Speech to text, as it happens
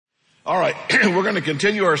All right, we're going to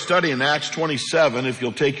continue our study in Acts 27. If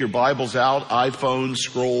you'll take your Bibles out, iPhones,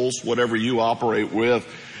 scrolls, whatever you operate with.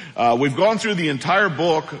 We've gone through the entire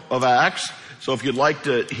book of Acts. So if you'd like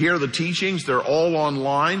to hear the teachings, they're all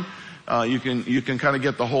online. You can kind of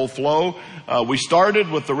get the whole flow. We started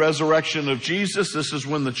with the resurrection of Jesus. This is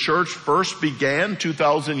when the church first began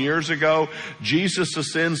 2,000 years ago. Jesus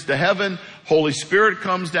ascends to heaven. Holy Spirit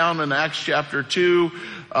comes down in Acts chapter 2.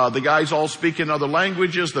 The guys all speak in other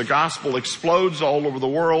languages. The gospel explodes all over the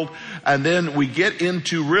world. And then we get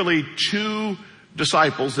into really two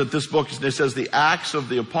disciples that this book is. It says the Acts of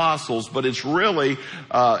the Apostles, but it's really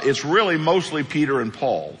mostly Peter and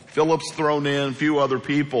Paul. Philip's thrown in, a few other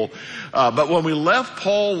people. But when we left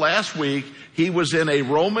Paul last week, he was in a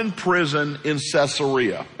Roman prison in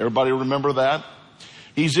Caesarea. Everybody remember that?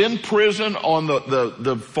 He's in prison on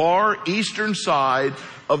the far eastern side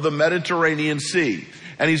of the Mediterranean Sea.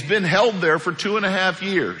 And he's been held there for 2.5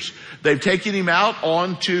 years. They've taken him out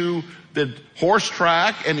onto the horse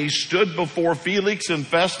track, and he stood before Felix and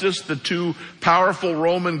Festus, the two powerful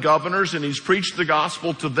Roman governors, and he's preached the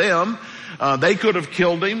gospel to them. They could have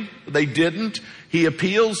killed him. They didn't. He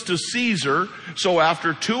appeals to Caesar. So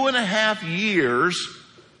after 2.5 years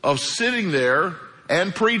of sitting there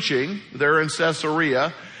and preaching there in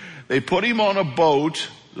Caesarea, they put him on a boat.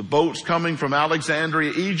 The boat's coming from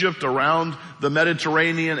Alexandria, Egypt, around the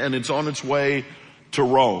Mediterranean, and it's on its way to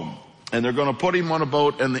Rome. And they're going to put him on a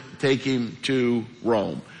boat and take him to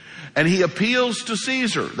Rome. And he appeals to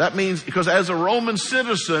Caesar. That means, because as a Roman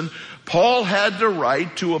citizen, Paul had the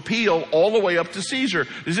right to appeal all the way up to Caesar.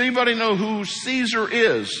 Does anybody know who Caesar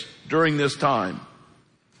is during this time?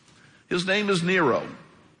 His name is Nero.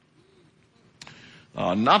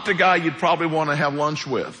 Not the guy you'd probably want to have lunch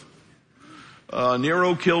with.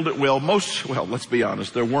 Nero killed it. Well, let's be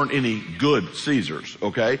honest, there weren't any good Caesars,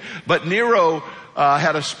 okay? But Nero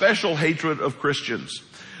had a special hatred of Christians.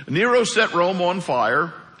 Nero set Rome on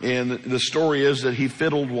fire, and the story is that he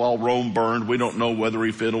fiddled while Rome burned. We don't know whether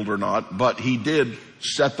he fiddled or not, but he did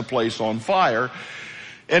set the place on fire.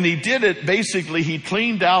 And he did it, basically, he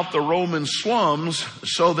cleaned out the Roman slums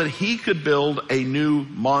so that he could build a new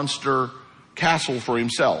monster castle for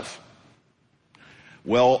himself.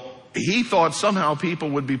 Well, he thought somehow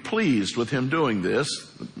people would be pleased with him doing this,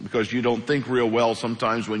 because you don't think real well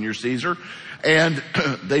sometimes when you're Caesar. And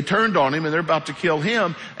they turned on him, and they're about to kill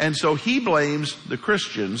him. And so he blames the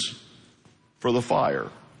Christians for the fire.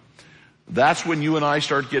 That's when you and I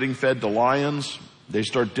start getting fed to lions. They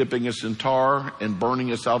start dipping us in tar and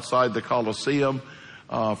burning us outside the Colosseum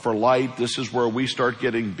for light. This is where we start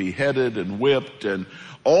getting beheaded and whipped and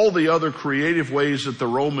all the other creative ways that the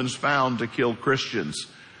Romans found to kill Christians.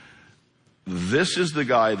 This is the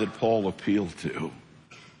guy that Paul appealed to.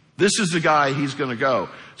 This is the guy he's going to go.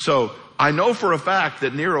 So I know for a fact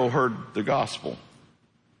that Nero heard the gospel.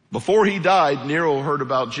 Before he died, Nero heard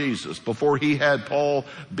about Jesus. Before he had Paul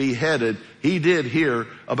beheaded, he did hear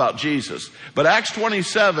about Jesus. But Acts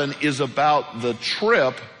 27 is about the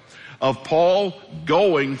trip of Paul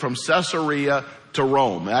going from Caesarea to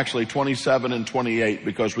Rome. Actually 27 and 28,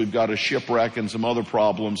 because we've got a shipwreck and some other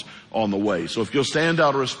problems on the way. So if you'll stand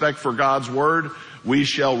out of respect for God's word, we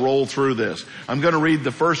shall roll through this. I'm going to read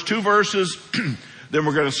the first 2 verses, then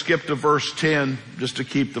we're going to skip to verse 10 just to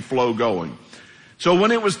keep the flow going. So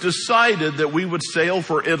when it was decided that we would sail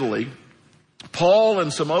for Italy, Paul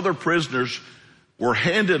and some other prisoners were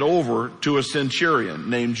handed over to a centurion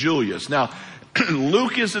named Julius. Now,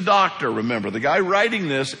 Luke is a doctor, remember. The guy writing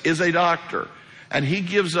this is a doctor. And he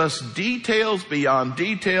gives us details beyond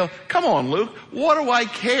detail. Come on, Luke. What do I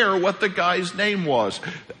care what the guy's name was?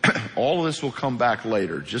 All of this will come back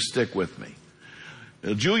later. Just stick with me.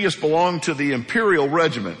 Julius belonged to the imperial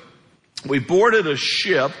regiment. We boarded a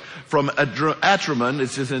ship from Atraman,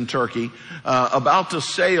 it's in Turkey, about to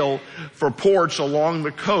sail for ports along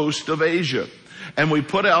the coast of Asia. And we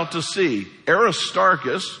put out to sea.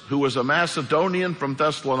 Aristarchus, who was a Macedonian from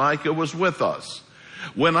Thessalonica, was with us.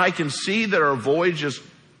 When I can see that our voyage is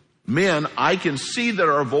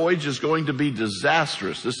going to be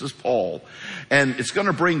disastrous. This is Paul. And it's going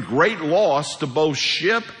to bring great loss to both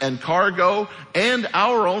ship and cargo and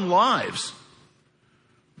our own lives.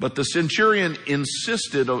 But the centurion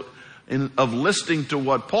insisted of listening to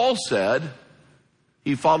what Paul said.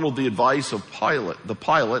 He followed the advice of the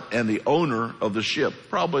pilot and the owner of the ship.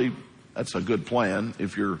 Probably that's a good plan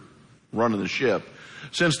if you're running the ship.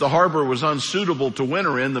 Since the harbor was unsuitable to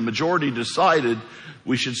winter in, the majority decided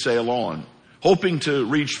we should sail on, hoping to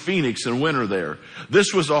reach Phoenix and winter there.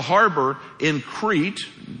 This was a harbor in Crete,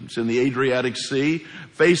 it's in the Adriatic Sea,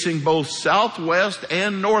 facing both southwest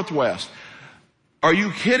and northwest. Are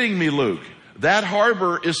you kidding me, Luke? that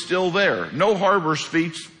harbor is still there. No harbors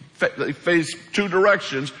face two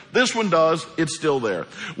directions. This one does. It's still there.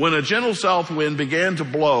 When a gentle south wind began to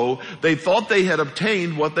blow, they thought they had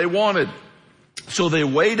obtained what they wanted. So they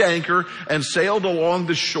weighed anchor and sailed along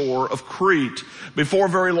the shore of Crete. Before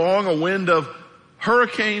very long, a wind of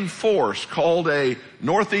hurricane force called a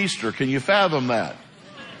northeaster. Can you fathom that?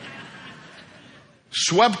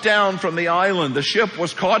 Swept down from the island. The ship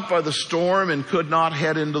was caught by the storm and could not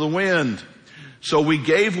head into the wind. So we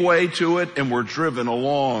gave way to it and were driven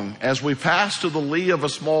along. As we passed to the lee of a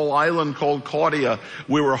small island called Claudia,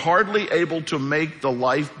 we were hardly able to make the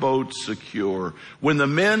lifeboat secure. When the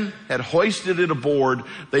men had hoisted it aboard,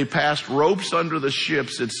 they passed ropes under the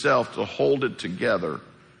ships itself to hold it together.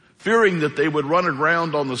 Fearing that they would run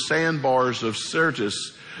aground on the sandbars of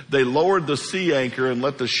Syrtis, they lowered the sea anchor and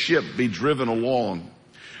let the ship be driven along.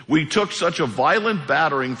 We took such a violent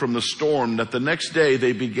battering from the storm that the next day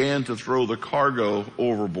they began to throw the cargo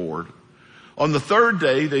overboard. On the third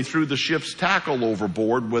day, they threw the ship's tackle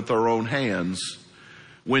overboard with their own hands.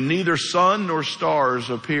 When neither sun nor stars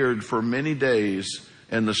appeared for many days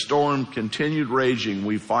and the storm continued raging,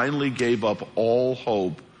 we finally gave up all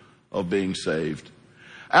hope of being saved.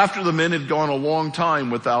 After the men had gone a long time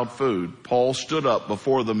without food, Paul stood up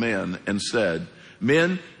before the men and said,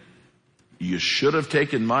 "Men, you should have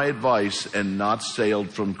taken my advice and not sailed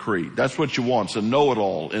from Crete." That's what you want, a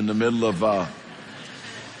know-it-all in the middle of, and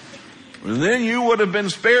then you would have been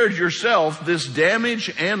spared yourself this damage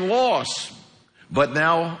and loss. But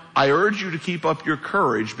now I urge you to keep up your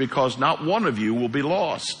courage, because not one of you will be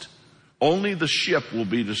lost. Only the ship will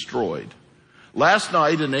be destroyed. Last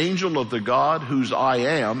night, an angel of the God whose I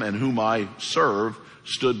am and whom I serve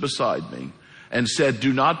stood beside me and said,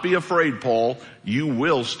 "Do not be afraid, Paul. You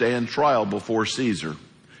will stand trial before Caesar.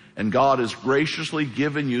 And God has graciously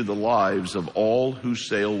given you the lives of all who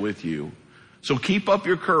sail with you. So keep up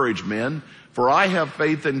your courage, men, for I have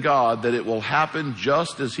faith in God that it will happen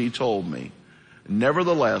just as he told me.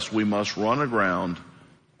 Nevertheless, we must run aground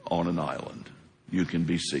on an island." You can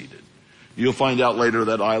be seated. You'll find out later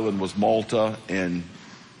that island was Malta, and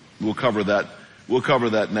we'll cover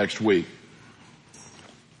that next week.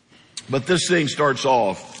 But this thing starts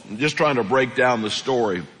off, just trying to break down the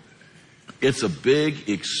story. It's a big,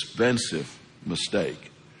 expensive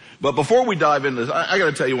mistake. But before we dive into this, I got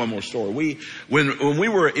to tell you one more story. When we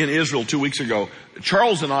were in Israel 2 weeks ago,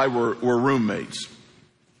 Charles and I were roommates.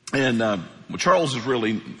 And Charles is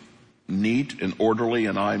really neat and orderly,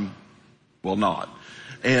 and I'm, well, not.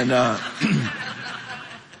 And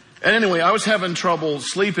anyway, I was having trouble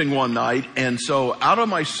sleeping one night, and so out of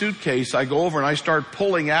my suitcase, I go over and I start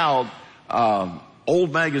pulling out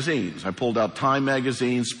old magazines. I pulled out Time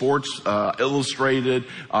magazine, Sports Illustrated.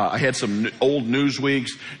 I had some old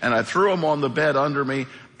Newsweeks, and I threw them on the bed under me,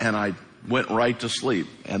 and I went right to sleep.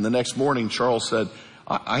 And the next morning, Charles said,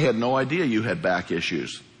 I had no idea you had back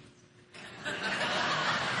issues."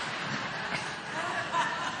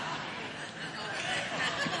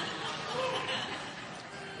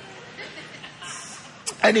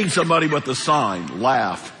 I need somebody with a sign.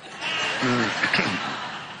 Laugh.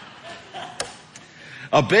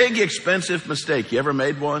 A big, expensive mistake. You ever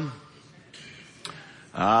made one?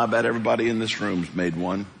 I bet everybody in this room's made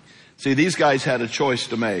one. See, these guys had a choice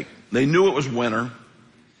to make. They knew it was winter.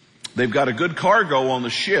 They've got a good cargo on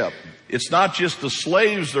the ship. It's not just the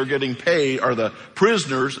slaves they're getting paid, or the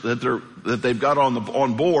prisoners that they've got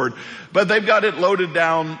on board, but they've got it loaded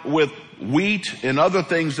down with wheat and other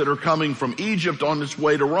things that are coming from Egypt on its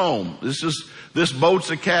way to Rome. This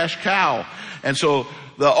boat's a cash cow. And so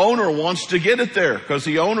the owner wants to get it there because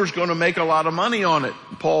the owner's going to make a lot of money on it.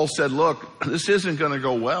 Paul said, "Look, this isn't going to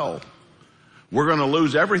go well. We're going to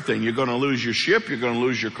lose everything. You're going to lose your ship, you're going to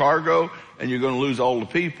lose your cargo, and you're going to lose all the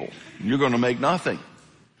people. You're going to make nothing."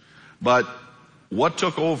 But what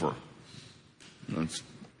took over? It's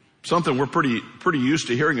something we're pretty used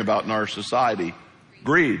to hearing about in our society.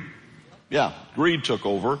 Greed. Yeah, greed took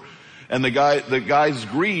over. And the guy's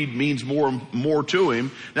greed means more to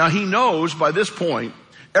him. Now he knows by this point,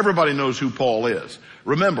 everybody knows who Paul is.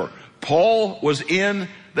 Remember, Paul was in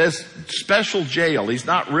this special jail. He's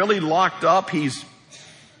not really locked up. He's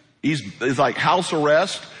like house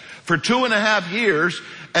arrest for 2.5 years.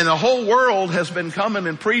 And the whole world has been coming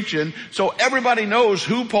and preaching. So everybody knows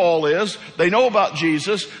who Paul is. They know about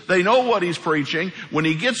Jesus. They know what he's preaching. When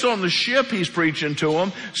he gets on the ship, he's preaching to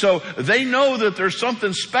them. So they know that there's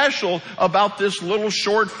something special about this little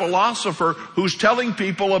short philosopher who's telling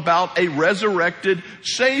people about a resurrected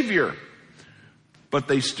Savior. But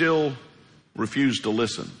they still refuse to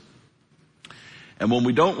listen. And when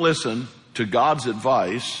we don't listen to God's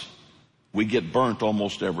advice, we get burnt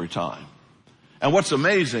almost every time. And what's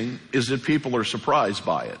amazing is that people are surprised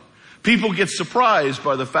by it. People get surprised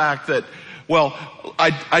by the fact that, well,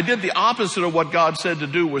 I did the opposite of what God said to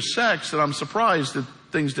do with sex, and I'm surprised that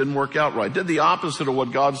things didn't work out right. I did the opposite of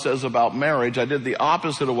what God says about marriage. I did the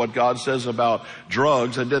opposite of what God says about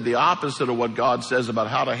drugs. I did the opposite of what God says about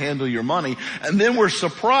how to handle your money. And then we're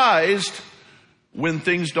surprised when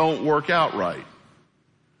things don't work out right.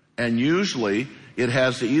 And usually it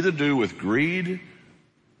has to either do with greed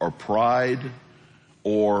or pride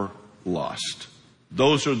or lust.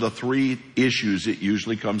 Those are the three issues it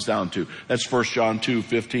usually comes down to. That's 1 John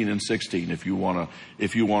 2:15 and 16 if you want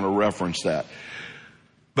to reference that.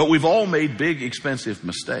 But we've all made big, expensive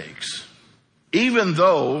mistakes. Even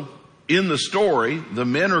though in the story the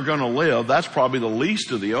men are going to live, that's probably the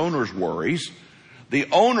least of the owner's worries. The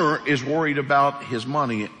owner is worried about his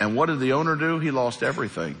money. And what did the owner do? He lost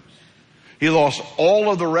everything. He lost all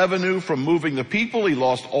of the revenue from moving the people. He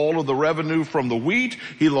lost all of the revenue from the wheat.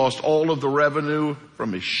 He lost all of the revenue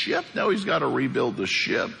from his ship. Now he's got to rebuild the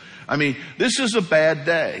ship. I mean, this is a bad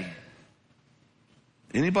day.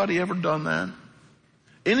 Anybody ever done that?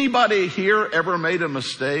 Anybody here ever made a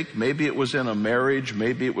mistake? Maybe it was in a marriage.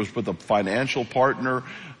 Maybe it was with a financial partner.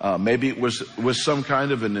 Maybe it was some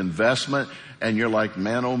kind of an investment. And you're like,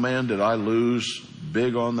 man, oh man, did I lose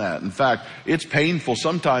big on that. In fact, it's painful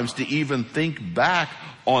sometimes to even think back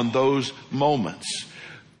on those moments.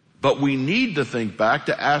 But we need to think back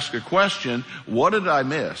to ask a question, what did I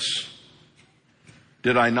miss?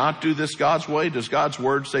 Did I not do this God's way? Does God's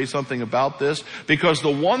word say something about this? Because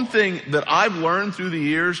the one thing that I've learned through the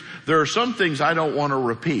years, there are some things I don't want to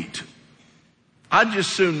repeat. I'd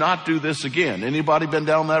just soon not do this again. Anybody been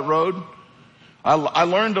down that road? I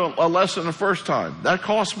learned a lesson the first time. That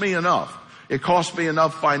cost me enough. It cost me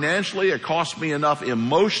enough financially. It cost me enough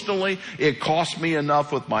emotionally. It cost me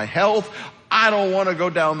enough with my health. I don't want to go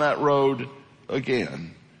down that road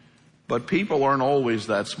again. But people aren't always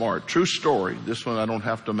that smart. True story. This one I don't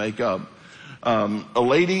have to make up. A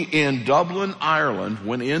lady in Dublin, Ireland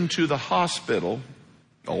went into the hospital,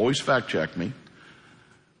 always fact check me,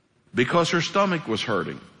 because her stomach was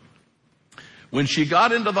hurting. When she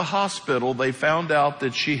got into the hospital, they found out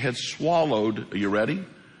that she had swallowed, are you ready?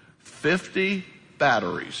 50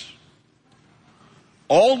 batteries.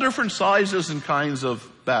 All different sizes and kinds of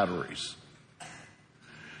batteries.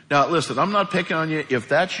 Now listen, I'm not picking on you. If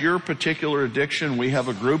that's your particular addiction, we have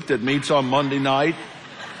a group that meets on Monday night.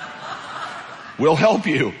 We'll help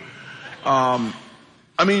you.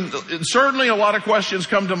 Certainly a lot of questions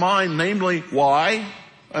come to mind, namely, why?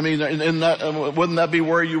 Wouldn't that be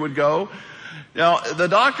where you would go? Now, the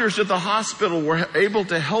doctors at the hospital were able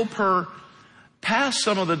to help her pass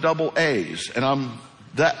some of the double A's, and I'm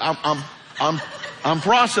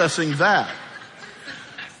processing that.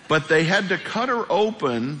 But they had to cut her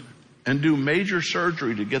open and do major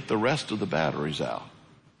surgery to get the rest of the batteries out.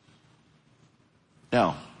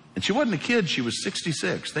 Now, and she wasn't a kid, she was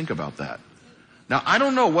 66. Think about that. Now, I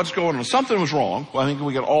don't know what's going on. Something was wrong. Well, I think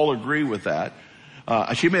we can all agree with that.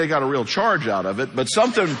 She may have got a real charge out of it, but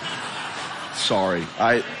something... Sorry.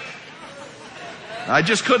 I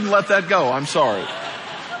just couldn't let that go. I'm sorry.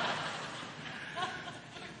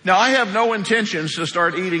 Now, I have no intentions to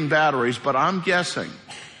start eating batteries, but I'm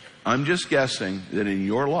just guessing that in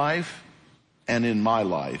your life and in my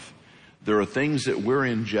life, there are things that we're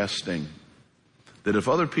ingesting that if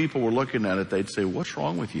other people were looking at it, they'd say, what's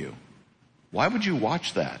wrong with you? Why would you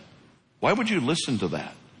watch that? Why would you listen to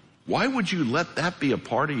that? Why would you let that be a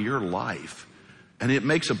part of your life? And it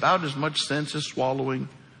makes about as much sense as swallowing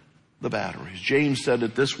the batteries. James said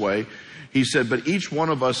it this way. He said, but each one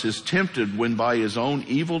of us is tempted when by his own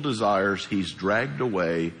evil desires he's dragged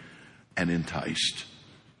away and enticed.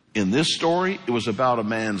 In this story, it was about a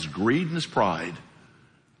man's greed and his pride.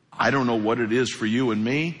 I don't know what it is for you and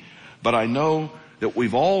me, but I know that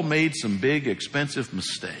we've all made some big, expensive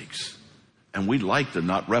mistakes, and we'd like to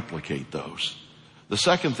not replicate those. The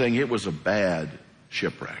second thing, it was a bad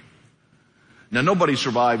shipwreck. Now, nobody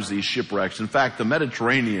survives these shipwrecks. In fact, the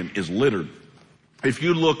Mediterranean is littered. If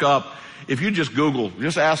you look up, if you just Google,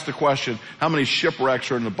 just ask the question, how many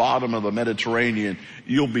shipwrecks are in the bottom of the Mediterranean,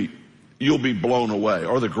 you'll be blown away.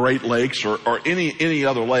 Or the Great Lakes or any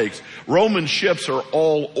other lakes. Roman ships are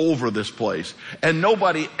all over this place. And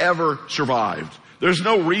nobody ever survived. There's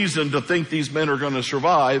no reason to think these men are going to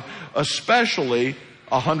survive, especially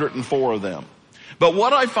 104 of them. But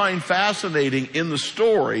what I find fascinating in the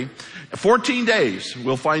story, 14 days,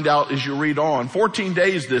 we'll find out as you read on, 14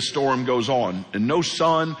 days this storm goes on, and no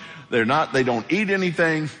sun, they don't eat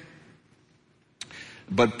anything.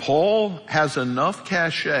 But Paul has enough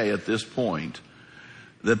cachet at this point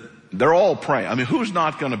that they're all praying. I mean, who's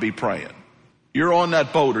not going to be praying? You're on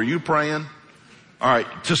that boat. Are you praying? All right.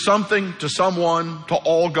 To something, to someone, to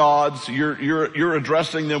all gods. You're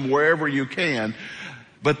addressing them wherever you can.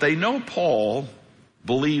 But they know Paul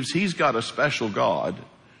believes he's got a special God.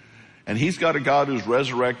 And he's got a God who's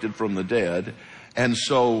resurrected from the dead. And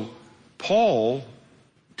so Paul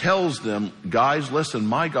tells them, guys, listen,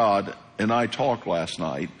 my God and I talked last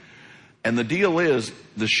night. And the deal is,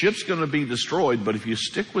 the ship's going to be destroyed, but if you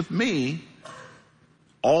stick with me,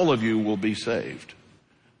 all of you will be saved.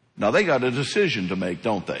 Now they got a decision to make,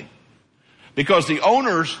 don't they? Because the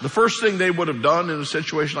owners, the first thing they would have done in a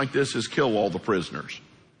situation like this is kill all the prisoners.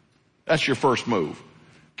 That's your first move.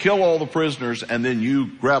 Kill all the prisoners, and then you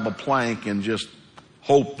grab a plank and just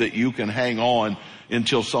hope that you can hang on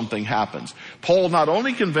until something happens. Paul not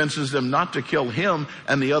only convinces them not to kill him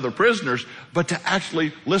and the other prisoners, but to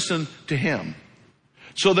actually listen to him.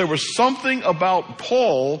 So there was something about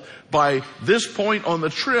Paul by this point on the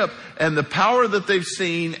trip and the power that they've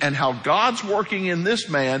seen and how God's working in this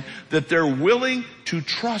man that they're willing to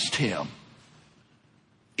trust him,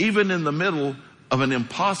 even in the middle of an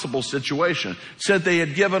impossible situation. It said they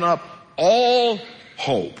had given up all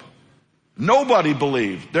hope. Nobody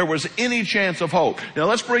believed there was any chance of hope. Now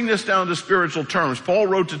let's bring this down to spiritual terms. Paul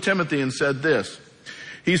wrote to Timothy and said this.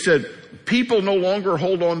 He said, people no longer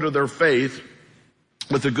hold on to their faith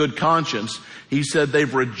with a good conscience. He said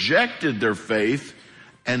they've rejected their faith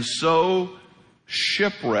and so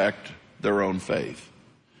shipwrecked their own faith.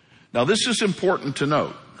 Now this is important to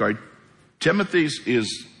note. Right? Timothy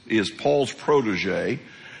is Paul's protege,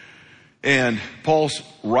 and Paul's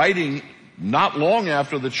writing not long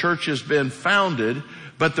after the church has been founded,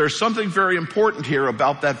 but there's something very important here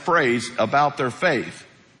about that phrase, about their faith.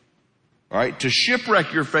 All right, to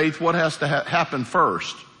shipwreck your faith, what has to happen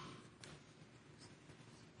first?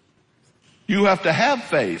 You have to have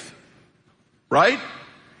faith, right?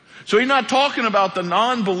 So he's not talking about the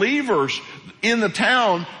non-believers in the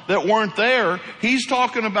town that weren't there. He's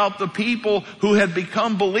talking about the people who had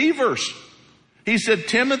become believers. He said,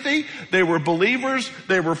 Timothy, they were believers,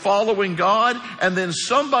 they were following God, and then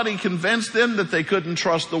somebody convinced them that they couldn't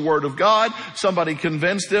trust the Word of God. Somebody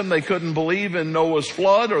convinced them they couldn't believe in Noah's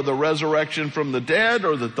flood or the resurrection from the dead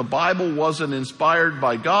or that the Bible wasn't inspired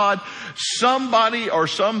by God. Somebody or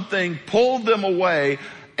something pulled them away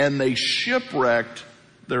and they shipwrecked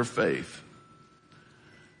their faith.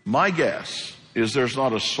 My guess is there's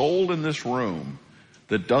not a soul in this room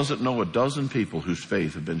that doesn't know a dozen people whose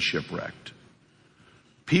faith have been shipwrecked.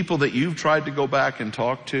 People that you've tried to go back and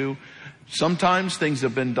talk to, sometimes things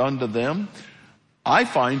have been done to them. I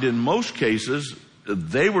find in most cases,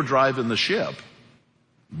 they were driving the ship.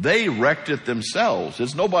 They wrecked it themselves.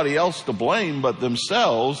 It's nobody else to blame but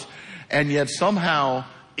themselves. And yet somehow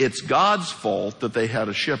it's God's fault that they had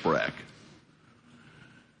a shipwreck.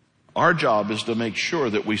 Our job is to make sure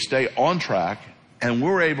that we stay on track and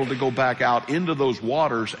we're able to go back out into those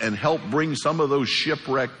waters and help bring some of those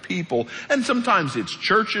shipwrecked people. And sometimes it's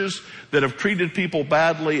churches that have treated people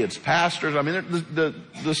badly. It's pastors. I mean,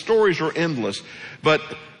 the stories are endless. But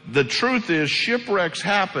the truth is shipwrecks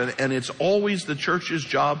happen, and it's always the church's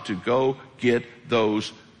job to go get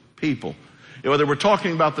those people. Whether we're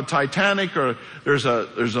talking about the Titanic or there's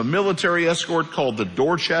a military escort called the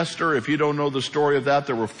Dorchester. If you don't know the story of that,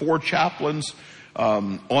 there were 4 chaplains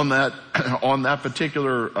on that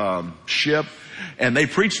particular ship, and they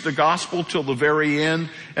preached the gospel till the very end.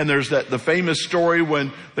 And there's the famous story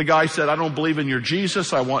when the guy said, I don't believe in your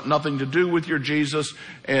Jesus, I want nothing to do with your Jesus.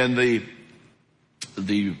 And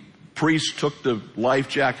the priest took the life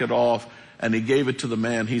jacket off and he gave it to the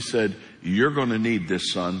man. He said, you're going to need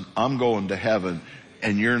this, son. I'm going to heaven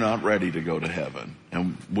and you're not ready to go to heaven.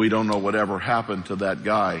 And we don't know whatever happened to that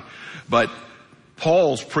guy, but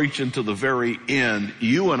Paul's preaching to the very end.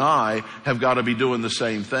 You and I have got to be doing the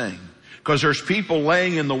same thing, because there's people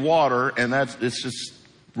laying in the water, and it's just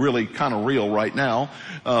really kind of real right now,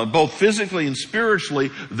 both physically and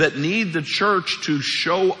spiritually, that need the church to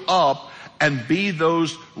show up and be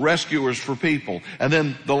those rescuers for people. And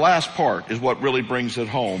then the last part is what really brings it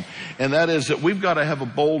home, and that is that we've got to have a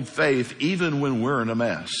bold faith even when we're in a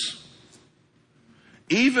mess.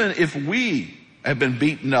 Even if we have been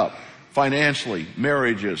beaten up financially,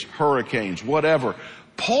 marriages, hurricanes, whatever.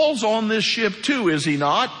 Paul's on this ship too, is he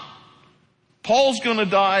not? Paul's going to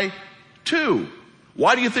die too.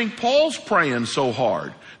 Why do you think Paul's praying so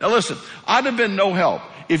hard? Now listen, I'd have been no help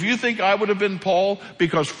if you think I would have been Paul,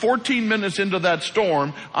 because 14 minutes into that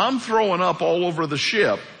storm, I'm throwing up all over the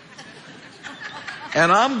ship.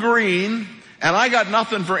 And I'm green, and I got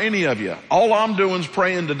nothing for any of you. All I'm doing is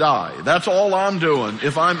praying to die. That's all I'm doing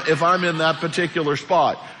if I'm in that particular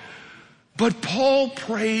spot. But Paul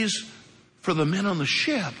prays for the men on the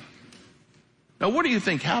ship. Now, what do you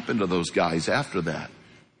think happened to those guys after that?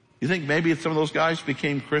 You think maybe some of those guys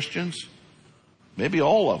became Christians? Maybe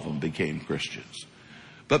all of them became Christians.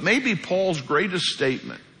 But maybe Paul's greatest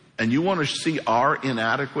statement, and you want to see our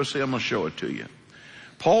inadequacy, I'm going to show it to you.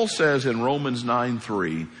 Paul says in Romans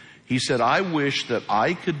 9:3, he said, I wish that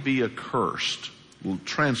I could be accursed. We'll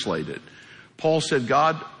translate it. Paul said,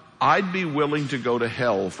 God, I'd be willing to go to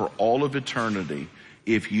hell for all of eternity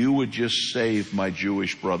if you would just save my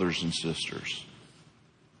Jewish brothers and sisters.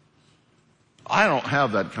 I don't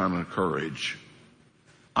have that kind of courage.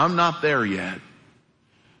 I'm not there yet.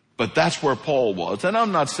 But that's where Paul was. And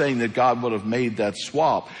I'm not saying that God would have made that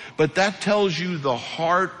swap, but that tells you the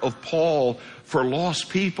heart of Paul for lost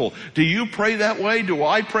people. Do you pray that way? Do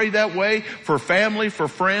I pray that way for family, for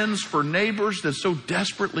friends, for neighbors that so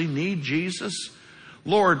desperately need Jesus?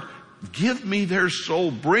 Lord, give me their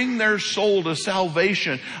soul. Bring their soul to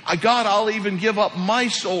salvation. God, I'll even give up my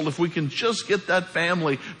soul if we can just get that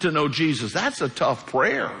family to know Jesus. That's a tough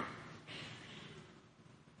prayer.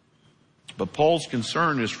 But Paul's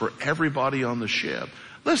concern is for everybody on the ship.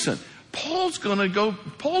 Listen, Paul's going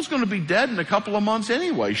to be dead in a couple of months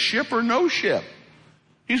anyway, ship or no ship.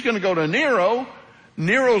 He's going to go to Nero.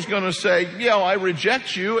 Nero's going to say, yeah, I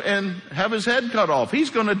reject you, and have his head cut off. He's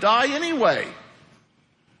going to die anyway.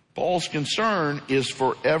 Paul's concern is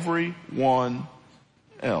for everyone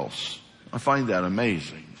else. I find that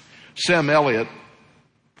amazing. Sam Elliott,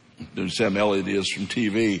 who Sam Elliott is from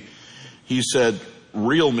TV, he said,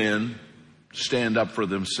 real men stand up for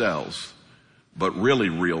themselves, but really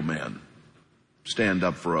real men stand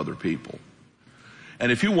up for other people.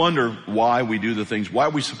 And if you wonder why we do the things, why are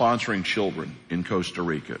we sponsoring children in Costa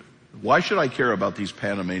Rica? Why should I care about these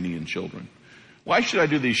Panamanian children? Why should I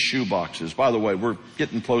do these shoe boxes? By the way, we're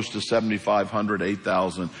getting close to 7,500,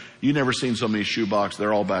 8,000. You've never seen so many shoe boxes.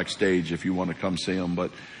 They're all backstage if you want to come see them.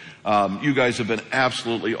 But you guys have been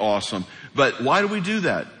absolutely awesome. But why do we do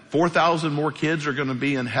that? 4,000 more kids are going to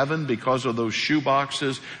be in heaven because of those shoe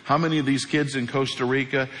boxes. How many of these kids in Costa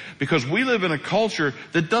Rica? Because we live in a culture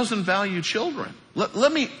that doesn't value children.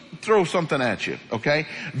 Let me throw something at you, okay?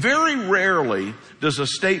 Very rarely does a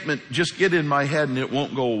statement just get in my head and it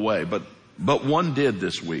won't go away. But one did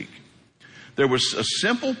this week. There was a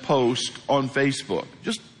simple post on Facebook,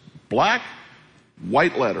 just black,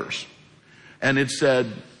 white letters. And it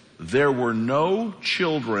said, there were no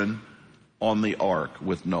children on the ark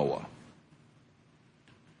with Noah.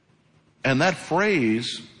 And that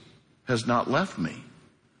phrase has not left me.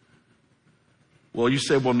 Well, you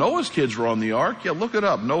say, well, Noah's kids were on the ark. Yeah, look it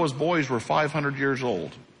up. Noah's boys were 500 years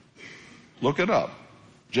old. Look it up.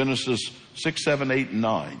 Genesis 6, 7, 8, and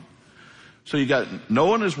 9. So you got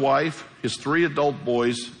Noah and his wife, his 3 adult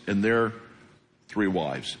boys, and their 3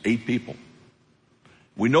 wives. 8 people.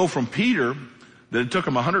 We know from Peter that it took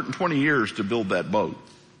him 120 years to build that boat.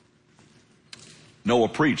 Noah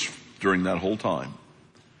preached during that whole time.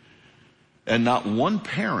 And not one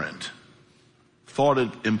parent thought it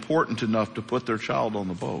important enough to put their child on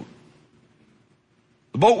the boat.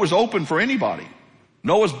 The boat was open for anybody.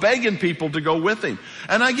 Noah's begging people to go with him.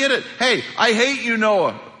 And I get it. Hey, I hate you,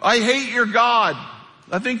 Noah. I hate your God.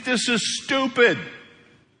 I think this is stupid.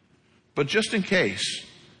 But just in case,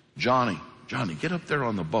 Johnny, get up there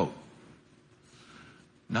on the boat.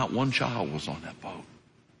 Not one child was on that boat.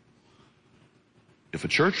 If a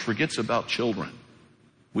church forgets about children,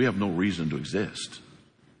 we have no reason to exist.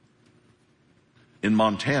 In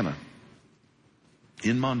Montana,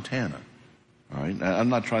 all right, I'm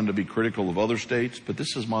not trying to be critical of other states, but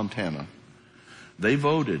this is Montana. They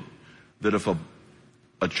voted that if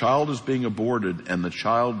a child is being aborted and the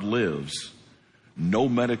child lives, no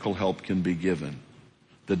medical help can be given.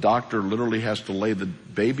 The doctor literally has to lay the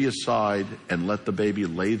baby aside and let the baby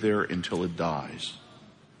lay there until it dies.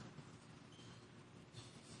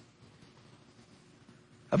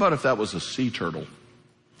 How about if that was a sea turtle?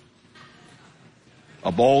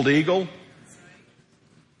 A bald eagle?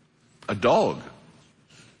 A dog?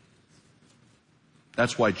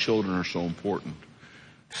 That's why children are so important.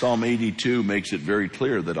 Psalm 82 makes it very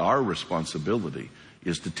clear that our responsibility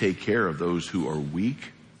is to take care of those who are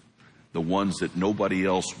weak, the ones that nobody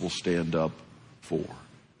else will stand up for.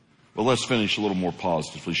 Well, let's finish a little more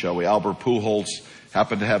positively, shall we? Albert Pujols,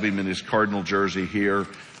 happened to have him in his Cardinal jersey here,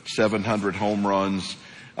 700 home runs.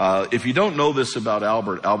 If you don't know this about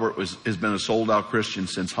Albert has been a sold-out Christian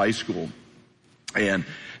since high school. And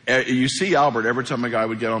you see Albert, every time a guy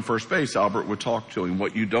would get on first base, Albert would talk to him.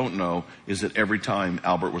 What you don't know is that every time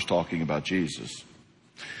Albert was talking about Jesus.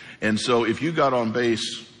 And so if you got on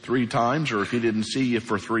base 3 times, or if he didn't see you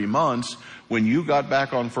for 3 months, when you got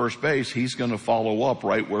back on first base, he's going to follow up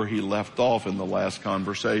right where he left off in the last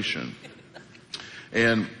conversation.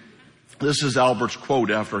 And this is Albert's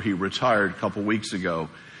quote after he retired a couple weeks ago.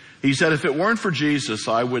 He said, "If it weren't for Jesus,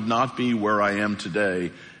 I would not be where I am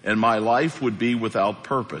today, and my life would be without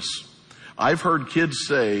purpose. I've heard kids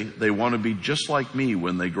say they want to be just like me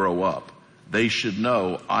when they grow up. They should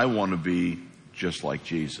know I want to be just like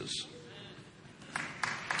Jesus."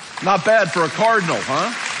 Not bad for a Cardinal,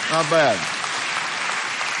 huh? Not bad.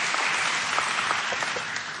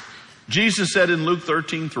 Jesus said in Luke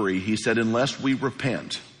 13:3, he said, "Unless we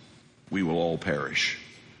repent, we will all perish."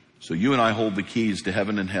 So you and I hold the keys to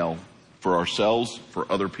heaven and hell for ourselves, for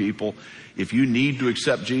other people. If you need to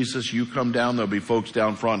accept Jesus, you come down. There'll be folks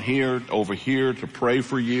down front here, over here to pray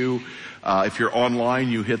for you. If you're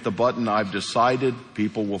online, you hit the button, "I've decided."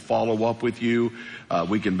 People will follow up with you.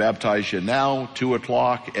 We can baptize you now, 2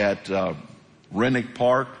 o'clock at Rennick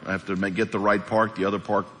Park. I have to get the right park. The other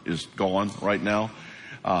park is gone right now.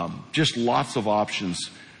 Just lots of options.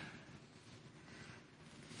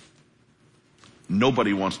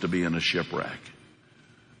 Nobody wants to be in a shipwreck.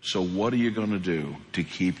 So what are you going to do to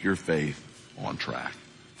keep your faith on track?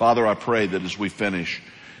 Father, I pray that as we finish,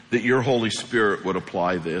 that your Holy Spirit would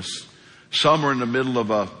apply this. Some are in the middle of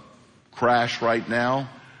a crash right now.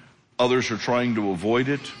 Others are trying to avoid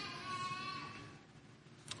it.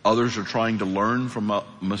 Others are trying to learn from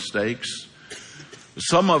mistakes.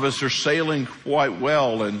 Some of us are sailing quite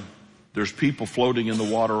well, and there's people floating in the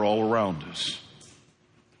water all around us.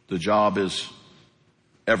 The job is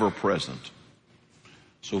ever present.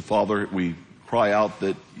 So, Father, we cry out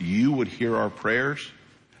that you would hear our prayers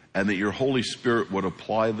and that your Holy Spirit would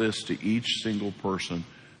apply this to each single person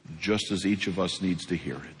just as each of us needs to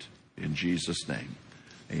hear it. In Jesus' name,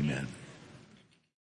 amen.